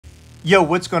Yo,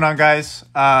 what's going on, guys?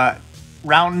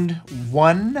 Round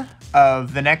one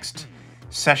of the next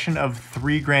session of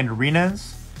 3 Grand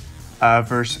Arenas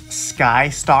versus Sky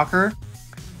Stalker.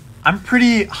 I'm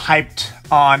pretty hyped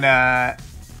on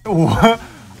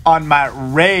on my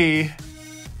Ray.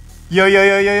 Yo,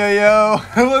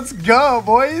 let's go,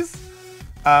 boys.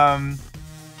 For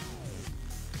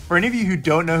any of you who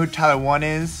don't know who Tyler 1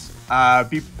 is,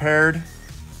 be prepared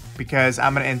because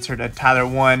I'm gonna insert a Tyler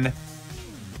 1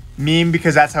 meme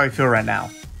because that's how I feel right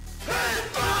now.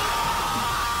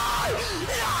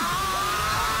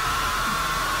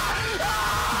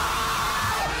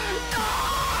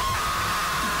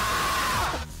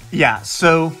 Yeah,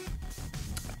 so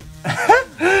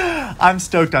I'm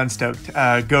stoked.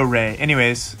 Go Ray.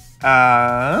 Anyways,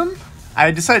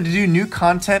 I decided to do new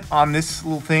content on this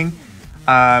little thing.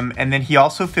 And then he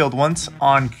also failed once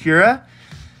on Cura,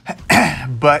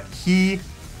 but he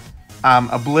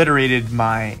obliterated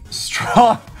my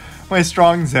strong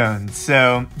zone.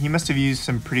 So he must have used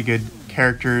some pretty good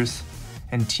characters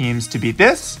and teams to beat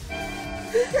this.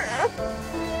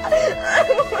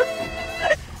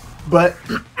 But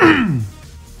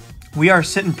we are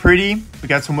sitting pretty. We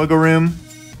got some wiggle room.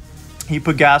 He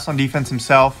put gas on defense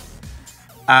himself.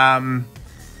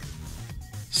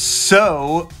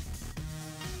 So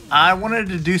I wanted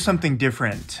to do something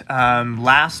different.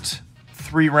 Last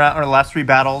three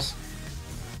battles,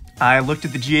 I looked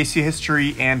at the GAC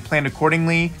history and planned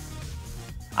accordingly.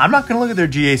 I'm not going to look at their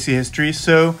GAC history,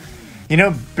 so,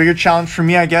 bigger challenge for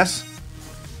me, I guess.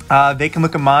 They can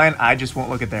look at mine, I just won't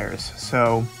look at theirs.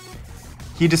 So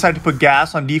he decided to put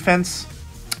gas on defense.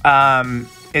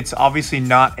 It's obviously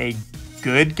not a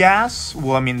good gas.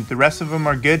 Well, I mean, the rest of them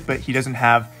are good, but he doesn't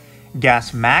have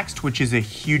gas maxed, which is a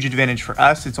huge advantage for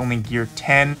us. It's only gear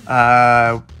 10.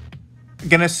 Gonna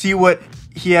see what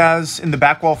he has in the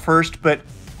back wall first, but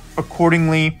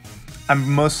accordingly,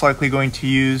 I'm most likely going to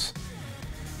use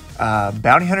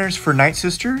Bounty Hunters for Night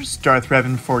Sisters, Darth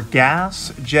Revan for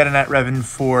gas, Jedi Revan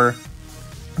for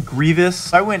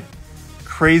Grievous. I went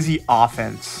crazy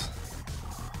offense.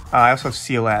 I also have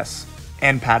CLS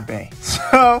and Padme.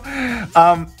 So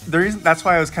the reason that's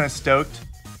why I was kind of stoked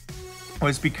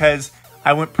was because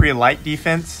I went pretty light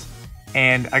defense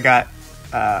and I got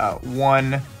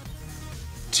 1,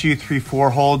 2, 3, 4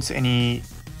 holds, and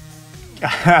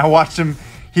I watched him.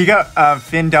 He got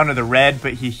Finn down to the red,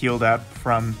 but he healed up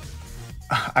from,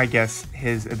 I guess,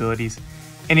 his abilities.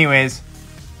 Anyways,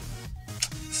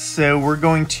 so we're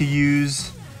going to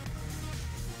use,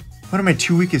 what are my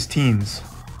 2 weakest teams?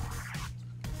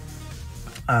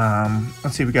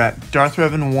 Let's see, we got Darth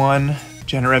Revan 1,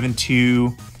 Jedi Revan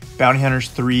 2, Bounty Hunters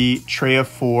 3, Traya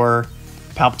 4,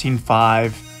 Palpatine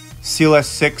 5, CLS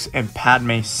 6, and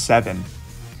Padme 7.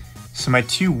 So my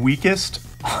 2 weakest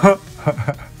are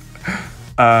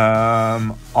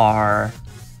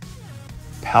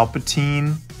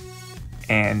Palpatine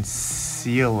and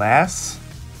CLS.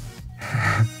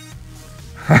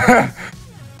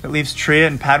 That leaves Traya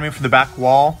and Padme for the back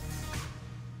wall.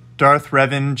 Darth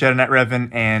Revan, Jedi Knight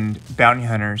Revan, and Bounty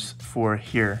Hunters for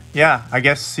here. Yeah, I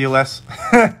guess CLS.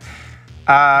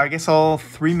 I guess I'll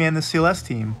 3-man the CLS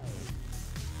team.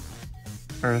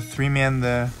 Or 3-man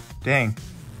the... Dang.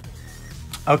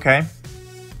 Okay.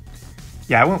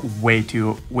 Yeah, I went way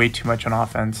too much on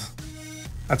offense.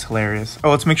 That's hilarious.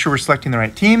 Oh, let's make sure we're selecting the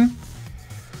right team.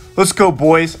 Let's go,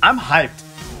 boys. I'm hyped.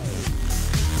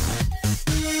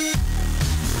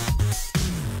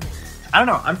 I don't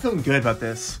know. I'm feeling good about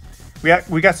this.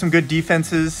 We got some good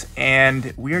defenses,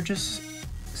 and we are just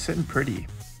sitting pretty.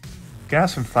 Gonna have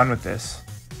some fun with this.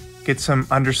 Get some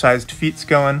undersized feats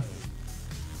going.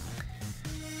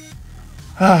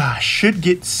 Should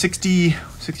get 60,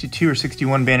 62, or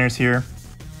 61 banners here.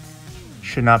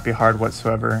 Should not be hard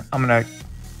whatsoever. I'm gonna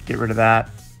get rid of that.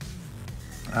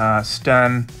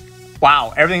 Stun.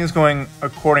 Wow, everything is going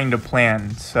according to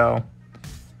plan. So,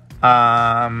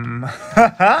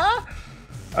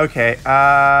 okay,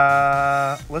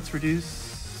 let's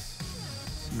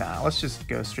reduce, nah, let's just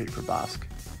go straight for Bosk.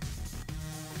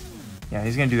 Yeah,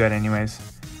 he's gonna do that anyways.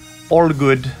 All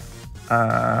good.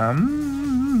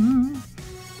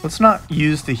 Let's not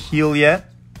use the heal yet.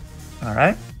 All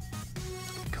right,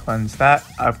 cleanse that.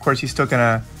 Of course, he's still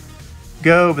gonna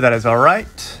go, but that is all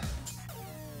right.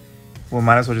 Well,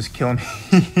 might as well just kill him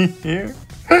here.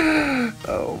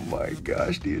 Oh my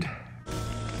gosh, dude.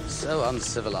 So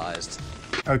uncivilized.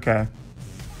 Okay.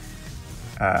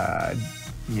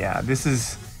 Yeah, this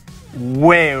is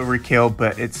way overkill,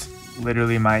 but it's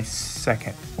literally my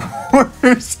second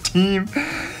worst team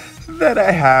that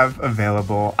I have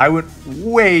available. I went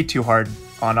way too hard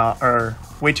on, or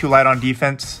way too light on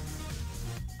defense.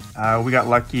 We got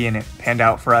lucky and it panned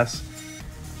out for us.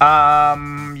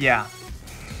 Yeah.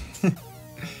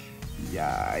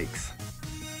 Yikes.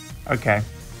 Okay.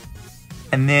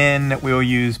 And then we'll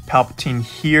use Palpatine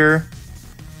here.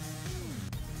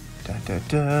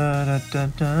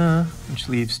 Which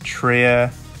leaves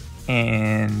Traya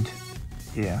and...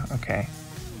 Yeah, okay.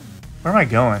 Where am I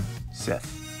going? Sith.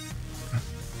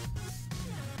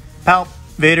 Palp,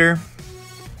 Vader.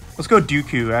 Let's go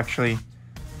Dooku, actually.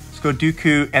 Let's go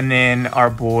Dooku and then our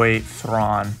boy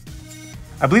Thrawn.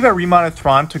 I believe I remodded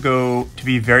Thrawn to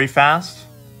be very fast.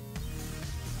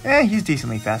 He's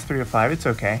decently fast, 305. It's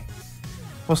okay.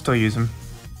 We'll still use him.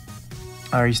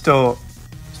 Or he's still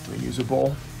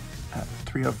usable at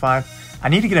 305. I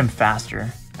need to get him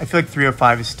faster. I feel like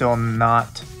 305 is still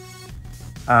not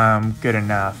good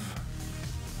enough.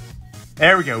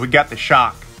 There we go. We got the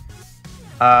shock.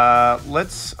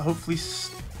 Let's hopefully...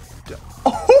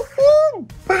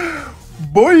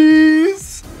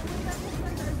 Boys!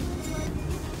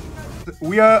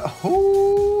 We are...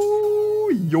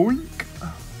 Oh, yoink.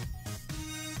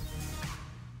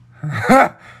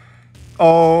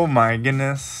 Oh my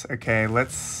goodness. Okay,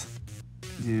 let's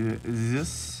do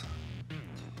this.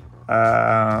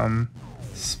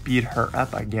 Speed her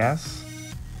up, I guess.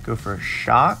 Go for a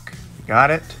shock.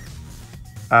 Got it.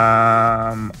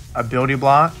 Ability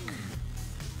block.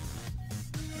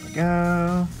 There we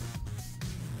go.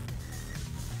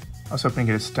 I was hoping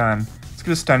to get a stun. Let's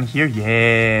get a stun here. Yeah,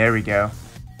 there we go.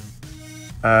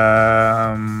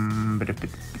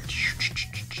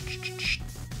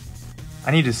 I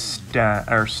need to stun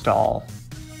or stall.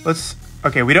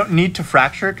 Okay, we don't need to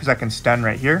fracture it because I can stun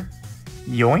right here.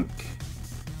 Yoink.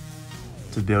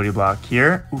 It's ability block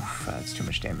here. Oof, that's too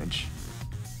much damage.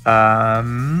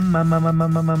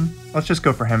 Let's just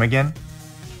go for him again.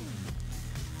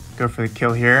 Go for the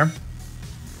kill here.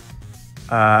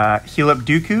 Heal up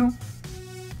Dooku.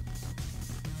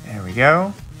 There we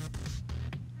go.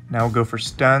 Now we'll go for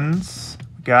stuns.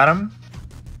 Got him.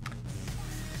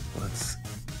 Let's...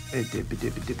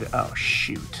 Oh,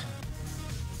 shoot.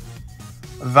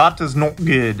 That is not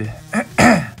good.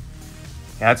 Yeah,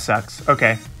 that sucks.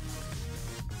 Okay.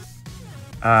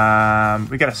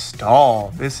 We gotta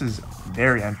stall. This is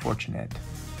very unfortunate.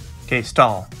 Okay,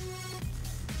 stall.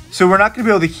 So we're not gonna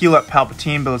be able to heal up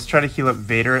Palpatine, but let's try to heal up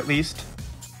Vader at least.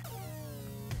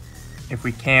 If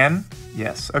we can.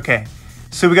 Yes, okay.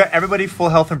 So we got everybody full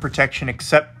health and protection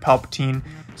except Palpatine.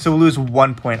 So we'll lose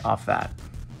 1 point off that.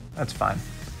 That's fine.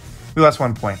 We lost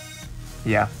 1 point.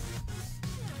 Yeah.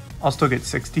 I'll still get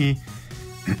 60.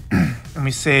 And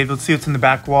we saved. Let's see what's in the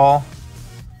back wall.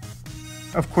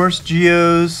 Of course,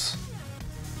 Geos.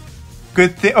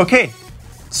 Good thing. Okay.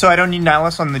 So I don't need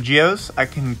Nihilus on the Geos. I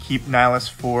can keep Nihilus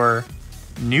for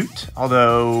Newt.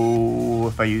 Although,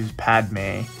 if I use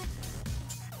Padme,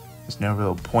 there's no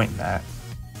real point in that.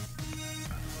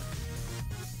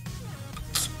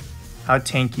 How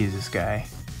tanky is this guy?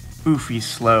 Oof, he's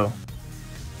slow.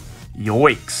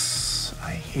 Yoicks.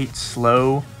 I hate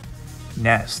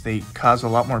slowness. They cause a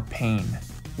lot more pain.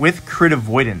 With crit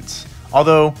avoidance.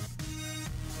 Although,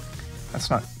 that's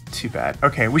not too bad.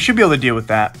 Okay, we should be able to deal with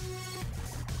that.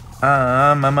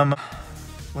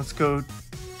 Let's go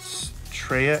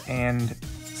Traya and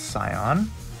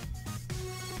Scion.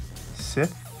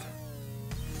 Sith.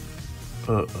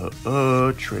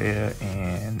 Traya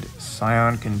and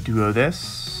Scion can duo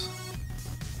this.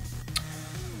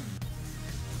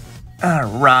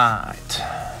 Alright.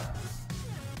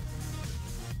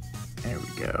 There we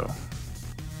go.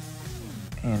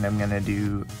 And I'm gonna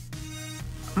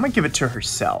give it to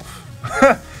herself.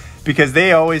 Because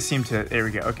they always seem to... There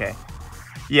we go, okay.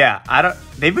 Yeah,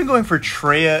 they've been going for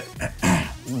Traya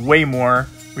way more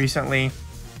recently.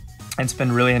 And it's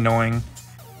been really annoying.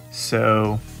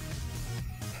 So...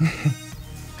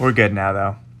 We're good now,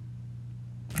 though.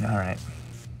 Alright.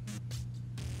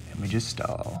 And we just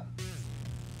stall.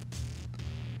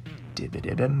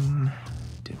 Dibbidi-bum.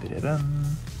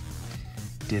 Dibbidi-bum.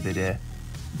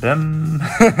 Dibbidi-bum.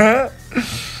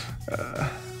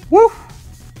 Woo!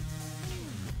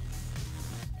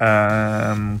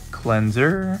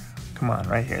 Cleanser. Come on,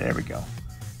 right here. There we go.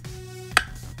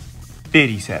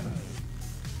 57.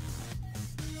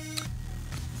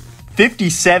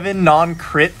 57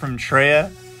 non-crit from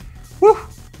Traya. Woo!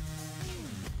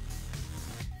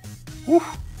 Woo!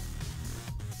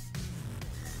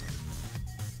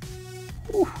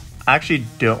 Woo! I actually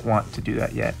don't want to do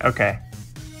that yet. Okay.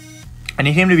 I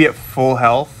need him to be at full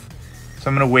health. So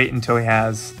I'm going to wait until he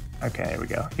has... Okay, there we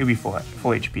go. He'll be full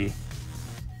HP.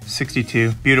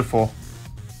 62. Beautiful.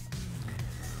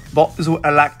 That is what I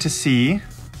like to see.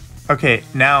 Okay,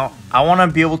 now I want to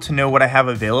be able to know what I have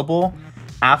available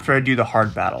after I do the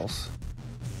hard battles.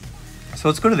 So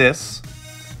let's go to this.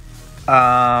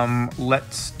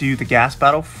 Let's do the gas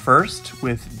battle first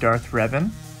with Darth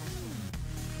Revan.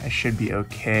 I should be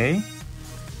okay.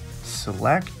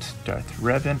 Select Darth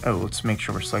Revan. Oh, let's make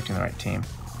sure we're selecting the right team.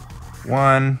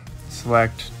 1,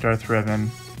 select Darth Revan.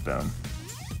 Boom.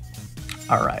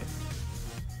 All right.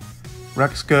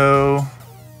 Rex go.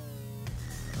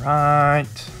 Right.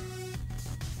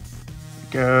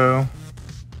 Go.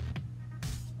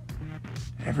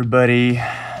 Everybody.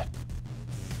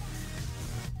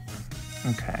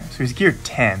 Okay, so he's gear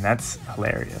 10. That's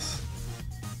hilarious.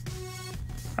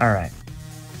 All right.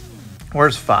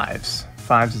 Where's 5s?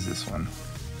 5s is this one.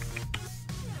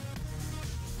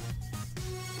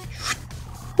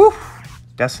 Whew.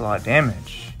 That's a lot of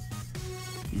damage.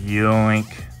 Yoink.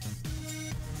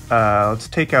 Let's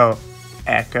take out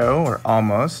Echo, or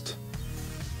almost.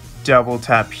 Double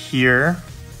tap here.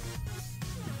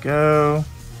 Go.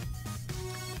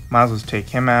 Might as well take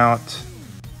him out.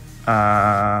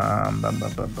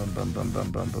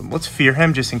 Let's fear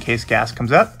him just in case gas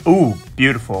comes up. Ooh,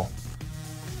 beautiful.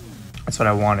 That's what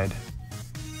I wanted.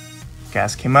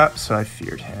 Gas came up, so I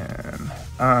feared him.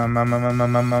 I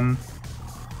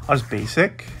was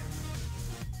basic.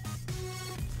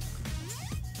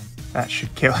 That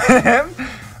should kill him.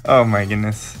 Oh my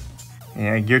goodness.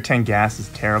 Yeah, gear 10 gas is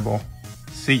terrible.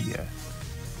 See ya.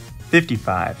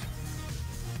 55.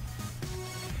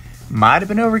 Might have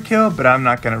been overkill, but I'm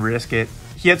not going to risk it.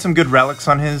 He had some good relics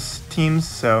on his teams,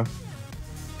 so.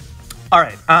 All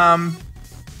right.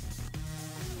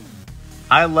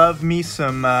 I love me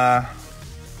some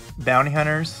bounty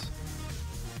hunters.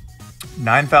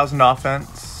 9,000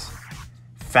 offense.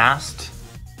 Fast.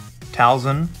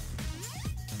 Talzin.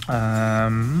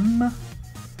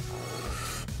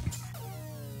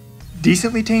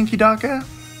 Decently tanky Daka.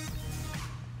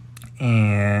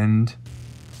 And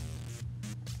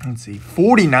let's see,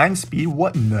 49 speed.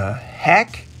 What in the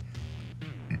heck?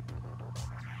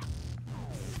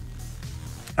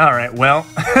 All right, well,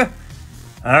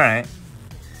 all right.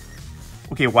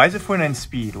 Okay, why is it 49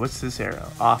 speed? What's this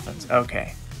arrow? Offense.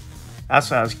 Okay,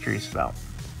 that's what I was curious about.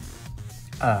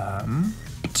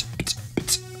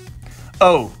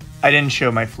 Oh, I didn't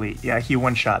show my fleet. Yeah, he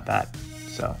one-shot that.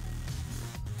 So,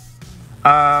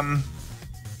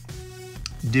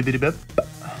 dibbidi-bip.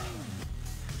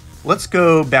 Let's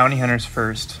go bounty hunters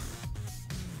first.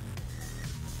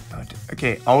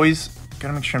 Okay, always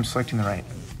gotta make sure I'm selecting the right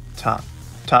top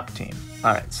team.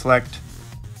 All right, select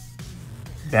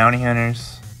bounty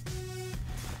hunters.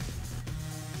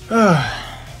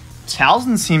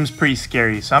 Talzin seems pretty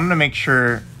scary, so I'm gonna make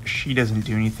sure she doesn't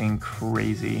do anything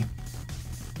crazy.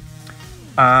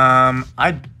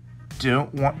 I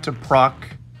don't want to proc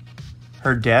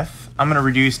her death. I'm gonna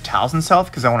reduce Talzin's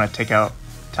health because I want to take out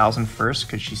Talzin first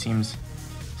because she seems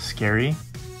scary.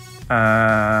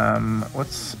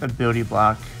 What's ability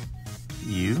block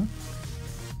you?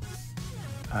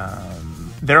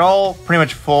 They're all pretty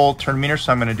much full turn meter,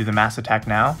 so I'm going to do the mass attack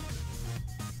now.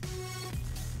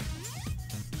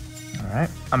 All right,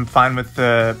 I'm fine with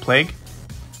the plague.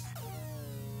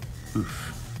 Oof.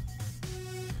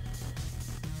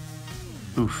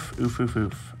 Oof, oof, oof,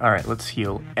 oof. All right, let's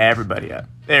heal everybody up.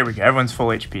 There we go. Everyone's full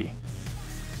HP.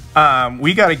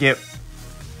 We got to get,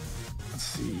 let's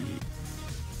see,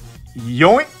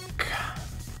 yoink.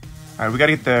 All right, we got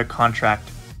to get the contract.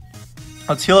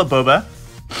 Let's heal up Boba.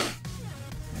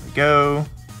 There we go.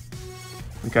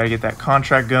 We got to get that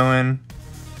contract going.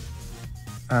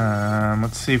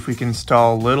 Let's see if we can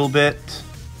stall a little bit.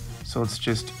 So let's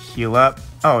just heal up.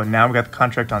 Oh, now we got the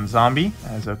contract on zombie.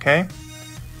 That is okay.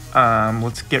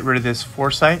 Let's get rid of this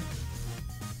foresight.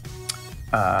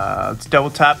 Let's double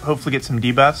tap, hopefully get some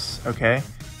debuffs. Okay.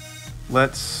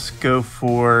 Let's go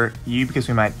for you because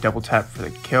we might double tap for the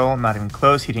kill. Not even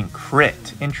close. He didn't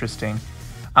crit. Interesting.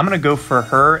 I'm going to go for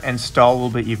her and stall a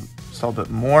little bit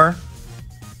more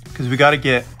because we got to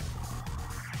get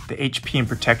the HP and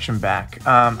protection back.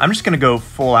 I'm just going to go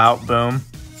full out. Boom.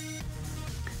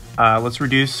 Let's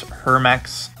reduce her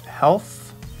max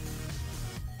health.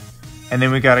 And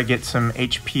then we got to get some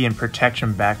HP and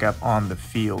protection back up on the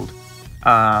field.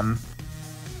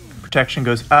 Protection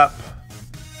goes up.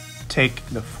 Take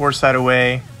the foresight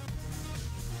away.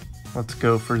 Let's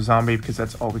go for zombie because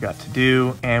that's all we got to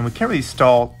do. And we can't really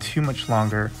stall too much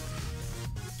longer,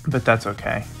 but that's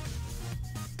okay.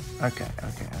 Okay.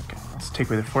 Let's take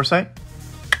away the foresight.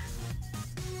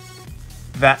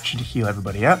 That should heal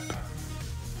everybody up.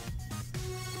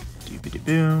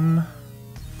 Doobity-boom.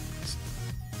 Let's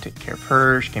take care of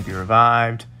her. She can't be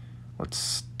revived. Let's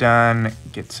stun,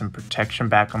 get some protection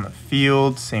back on the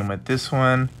field. Same with this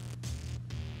one.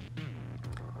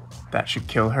 That should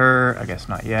kill her. I guess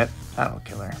not yet. That'll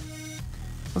kill her.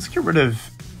 Let's get rid of...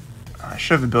 I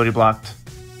should have ability blocked.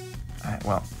 Alright,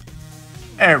 well.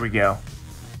 There we go.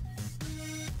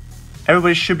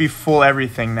 Everybody should be full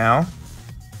everything now.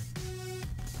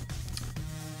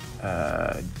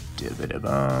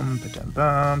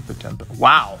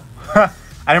 Wow. I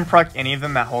didn't proc any of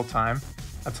them that whole time.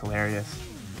 That's hilarious.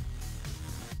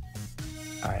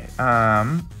 Alright,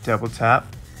 double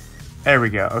tap. There we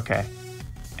go, okay.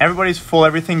 Everybody's full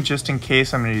everything just in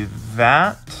case. I'm gonna do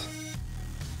that.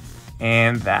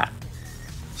 And that.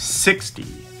 60.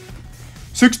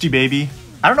 60, baby.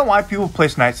 I don't know why people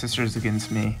place Night Sisters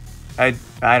against me. I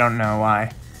don't know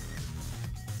why.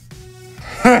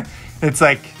 It's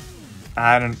like,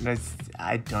 I don't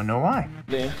know why.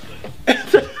 Yeah.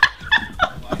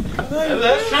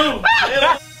 That's true.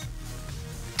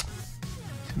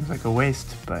 Seems like a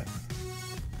waste, but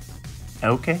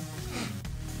okay.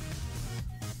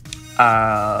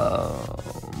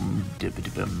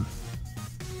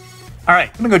 Alright,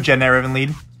 I'm gonna go Jed Knight Riven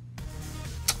lead.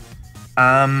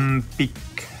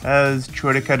 Because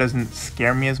Troitica doesn't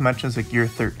scare me as much as a Gear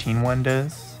 13 one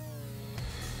does.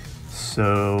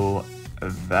 So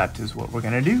that is what we're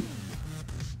gonna do.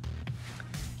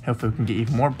 Hopefully we can get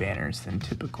even more banners than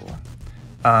typical.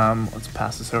 Let's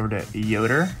pass this over to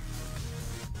Yoder.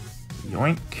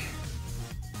 Yoink.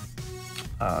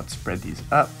 Let's spread these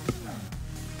up.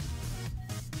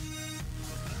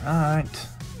 Alright.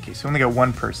 Okay, so we only got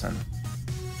one person.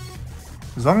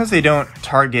 As long as they don't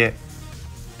target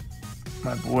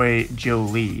my boy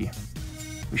Jolie,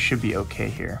 we should be okay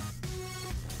here.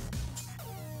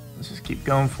 Let's just keep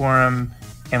going for him,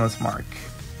 and let's mark.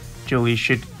 Jolie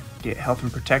should get health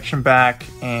and protection back,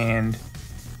 and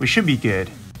we should be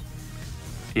good.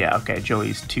 Yeah, okay,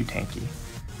 Jolie's too tanky.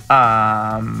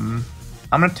 I'm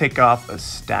gonna take off a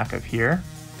stack of here.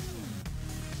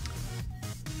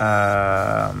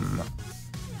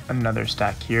 Another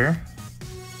stack here.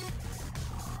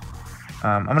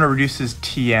 I'm gonna reduce his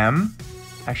TM.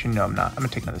 Actually, no, I'm not. I'm gonna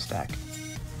take another stack.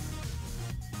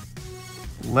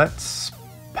 Let's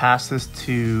pass this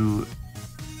to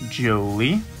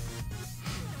Jolie.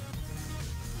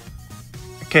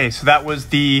 Okay, so that was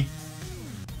the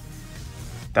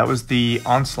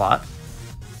onslaught.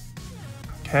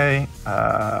 Okay,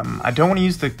 I don't want to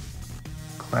use the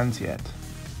cleanse yet.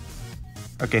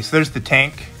 Okay, so there's the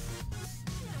tank.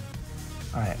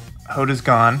 All right, Hoda's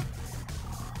gone.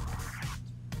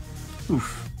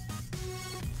 Oof.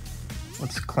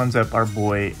 Let's cleanse up our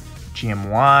boy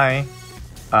GMY.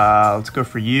 Let's go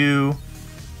for you.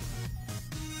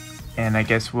 And I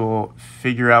guess we'll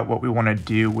figure out what we want to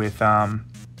do with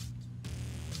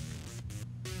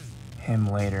him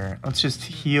later. Let's just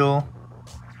heal.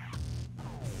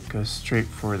 Go straight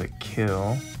for the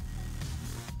kill.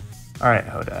 Alright,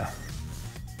 Hoda.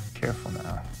 Careful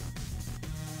now.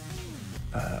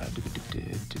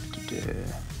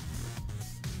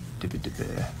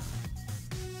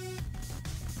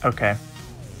 Okay.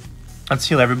 Let's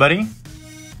heal everybody.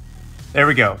 There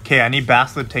we go. Okay, I need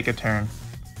Bastila to take a turn.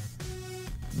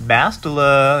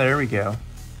 Bastila, there we go.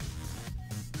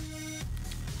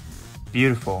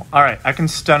 Beautiful. Alright, I can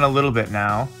stun a little bit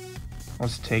now.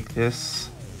 Let's take this.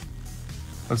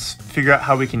 Let's figure out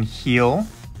how we can heal.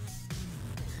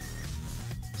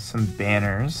 Some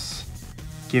banners.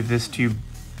 Give this to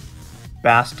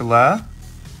Bastila.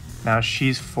 Now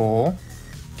she's full.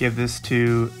 Give this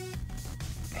to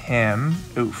him.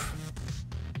 Oof.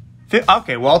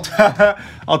 Okay, well,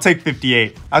 I'll take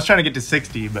 58. I was trying to get to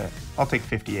 60, but I'll take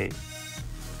 58.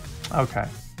 Okay.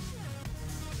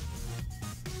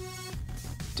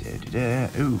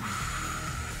 Oof.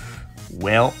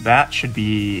 Well, that should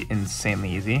be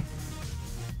insanely easy.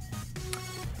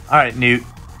 Alright, Newt.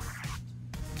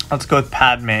 Let's go with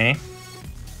Padme.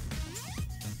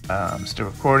 Still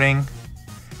recording.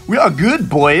 We are good,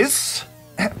 boys.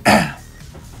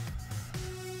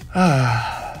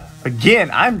 Again,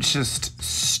 I'm just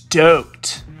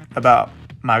stoked about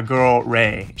my girl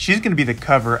Rey. She's gonna be the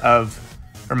cover of,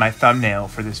 or my thumbnail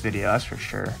for this video, that's for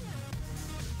sure.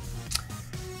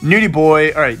 Nudie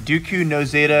boy. All right, Dooku, no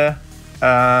Zeta,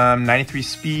 93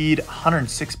 speed,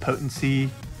 106 potency.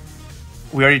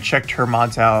 We already checked her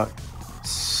mods out.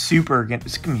 Super,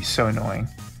 it's gonna be so annoying.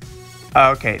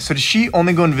 Okay, so does she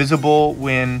only go invisible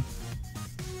when?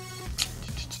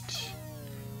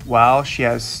 Wow, she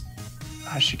has.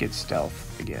 How does she get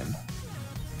stealth again?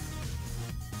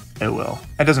 It will.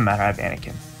 It doesn't matter. I have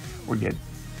Anakin. We're good.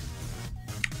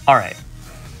 All right.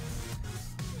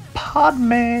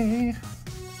 Padme.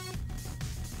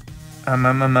 I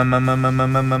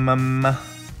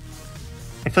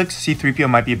feel like C-3PO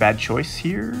might be a bad choice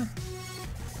here.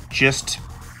 just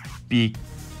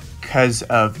because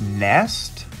of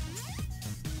Nest?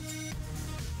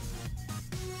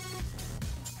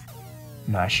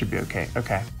 No, I should be okay.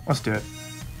 Okay, let's do it.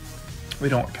 We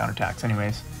don't want counterattacks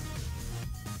anyways.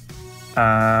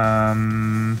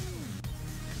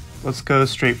 Let's go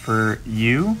straight for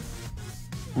you.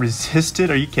 Resisted?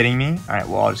 Are you kidding me? All right,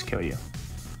 well, I'll just kill you.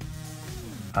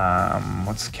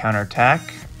 Let's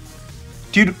counterattack.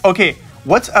 Dude, okay,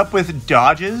 what's up with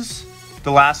dodges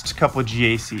the last couple of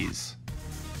GACs?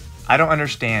 I don't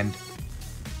understand.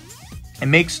 It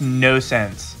makes no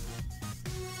sense.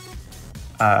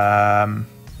 Let's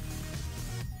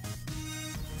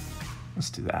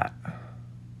do that.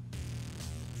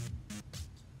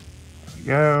 There we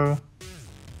go.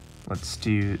 Let's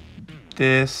do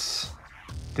this.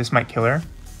 This might kill her.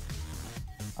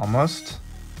 Almost.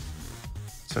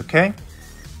 It's okay.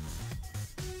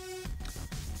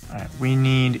 Alright, we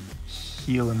need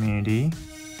heal immunity.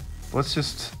 Let's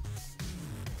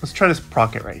try this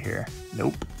procket right here.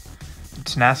 Nope.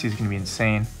 Tenacity is gonna be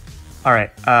insane.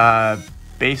 Alright,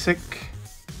 basic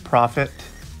profit.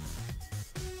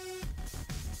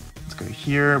 Let's go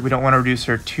here. We don't want to reduce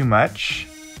her too much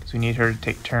because we need her to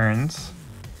take turns.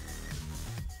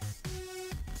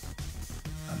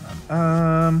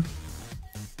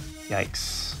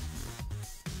 Yikes.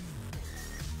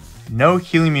 No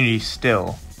healing immunity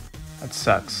still. That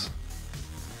sucks.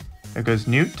 There goes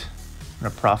Newt. I'm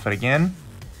gonna profit again.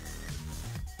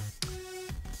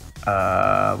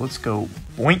 Let's go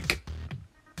boink.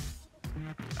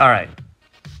 Alright.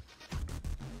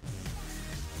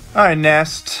 Alright,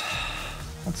 Nest.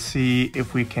 Let's see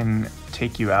if we can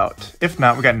take you out. If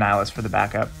not, we got Nihilus for the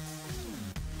backup.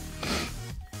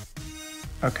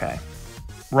 Okay.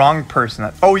 Wrong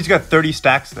person. Oh, he's got 30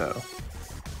 stacks though.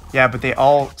 Yeah, but they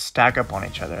all stack up on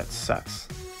each other. That sucks.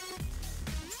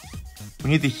 We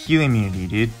need the healing immunity,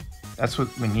 dude. That's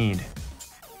what we need.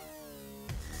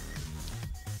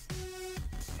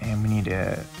 And we need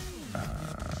a...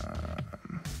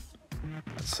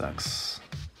 that sucks.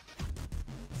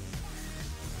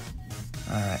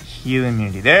 Alright, healing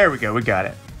immunity. There we go. We got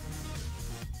it.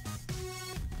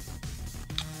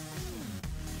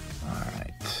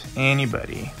 Alright.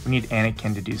 Anybody. We need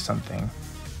Anakin to do something.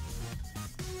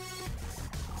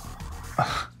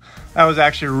 That was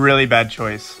actually a really bad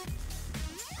choice.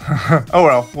 Oh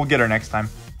well, we'll get her next time.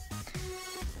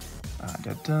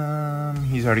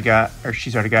 He's already got, or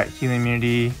she's already got healing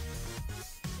immunity.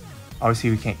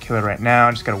 Obviously we can't kill her right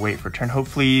now. Just gotta wait for a turn.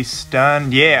 Hopefully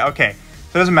stunned. Yeah, okay.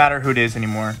 So it doesn't matter who it is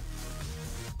anymore.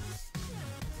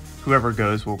 Whoever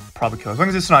goes will probably kill. As long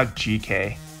as it's not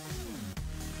GK.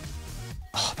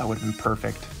 Oh, that would have been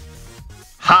perfect.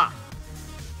 Ha!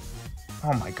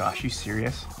 Oh my gosh, you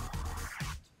serious?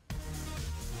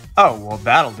 Oh, well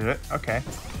that'll do it. Okay.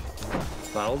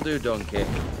 That'll do, donkey.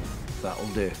 That'll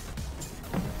do.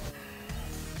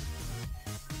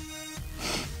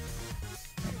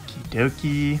 Okie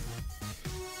dokie.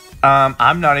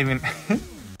 I'm not even...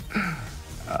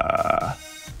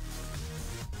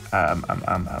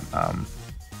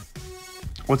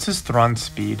 What's his Thrawn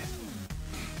speed?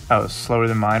 Oh, slower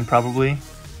than mine, probably.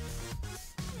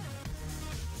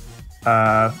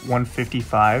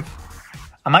 155.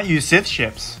 I might use Sith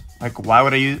ships. Like, why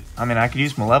would I use... I mean, I could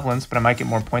use Malevolence, but I might get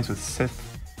more points with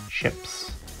Sith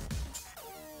ships.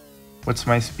 What's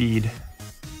my speed?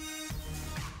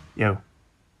 Yo.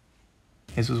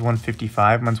 His was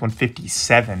 155. Mine's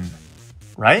 157.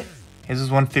 Right? His is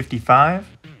 155.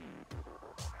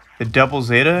 The double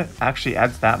Zeta actually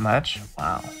adds that much.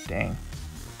 Wow, dang.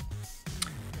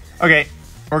 Okay,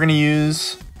 we're going to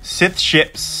use Sith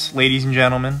ships, ladies and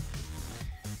gentlemen.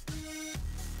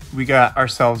 We got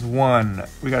ourselves 1,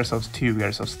 we got ourselves 2, we got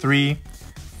ourselves 3,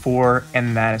 4,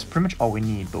 and that is pretty much all we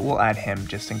need, but we'll add him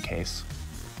just in case.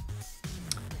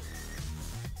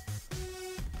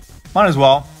 Might as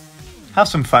well. Have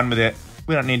some fun with it.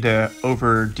 We don't need to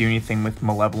overdo anything with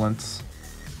Malevolence.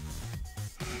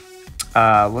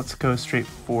 Let's go straight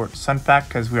for Sunfac,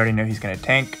 because we already know he's going to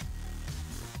tank.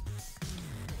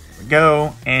 There we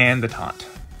go, and the taunt.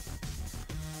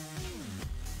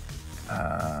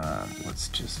 Let's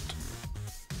just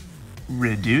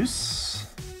reduce.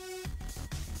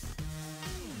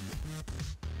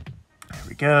 There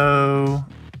we go.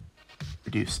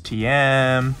 Reduce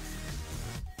TM.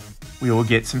 We will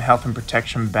get some health and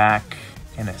protection back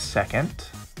in a second.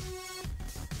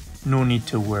 No need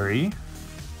to worry.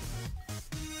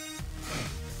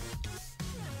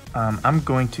 I'm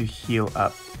going to heal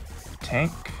up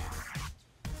tank.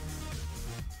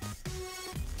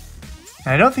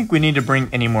 And I don't think we need to bring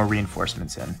any more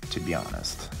reinforcements in, to be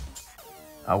honest.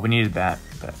 We needed that,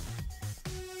 but...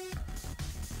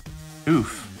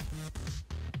 Oof.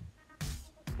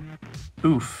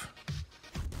 Oof.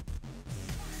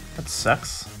 That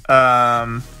sucks.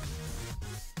 Alright,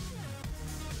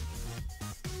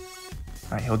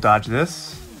 he'll dodge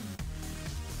this.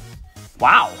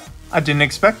 Wow, I didn't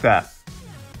expect that.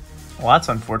 Well, that's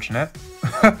unfortunate.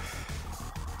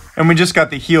 And we just got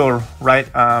the heal right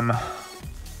at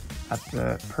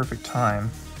the perfect time.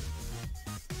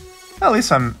 At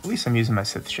least I'm using my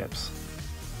Sith ships.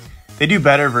 They do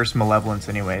better versus Malevolence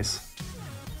anyways.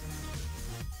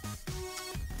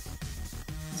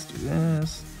 Let's do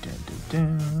this.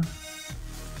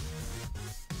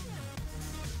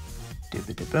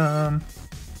 Dibba-dibum.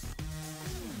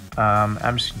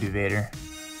 I'm just gonna do Vader.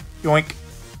 Yoink.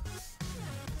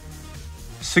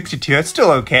 62, that's still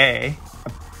okay.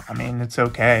 I mean, it's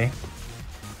okay.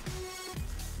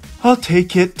 I'll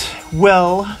take it.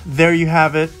 Well, there you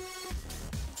have it.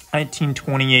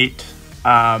 1928.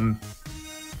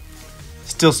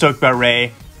 Still stoked about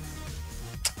Rey.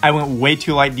 I went way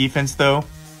too light defense though.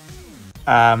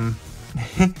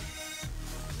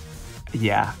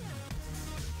 Yeah.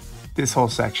 This whole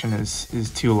section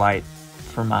is too light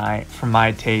for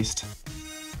my taste.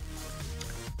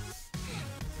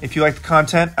 If you like the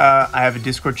content, I have a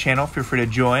Discord channel. Feel free to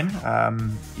join.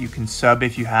 You can sub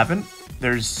if you haven't.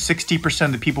 There's 60%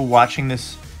 of the people watching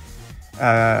this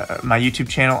my YouTube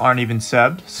channel aren't even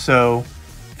subbed. So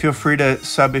feel free to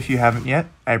sub if you haven't yet.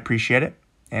 I appreciate it.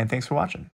 And thanks for watching.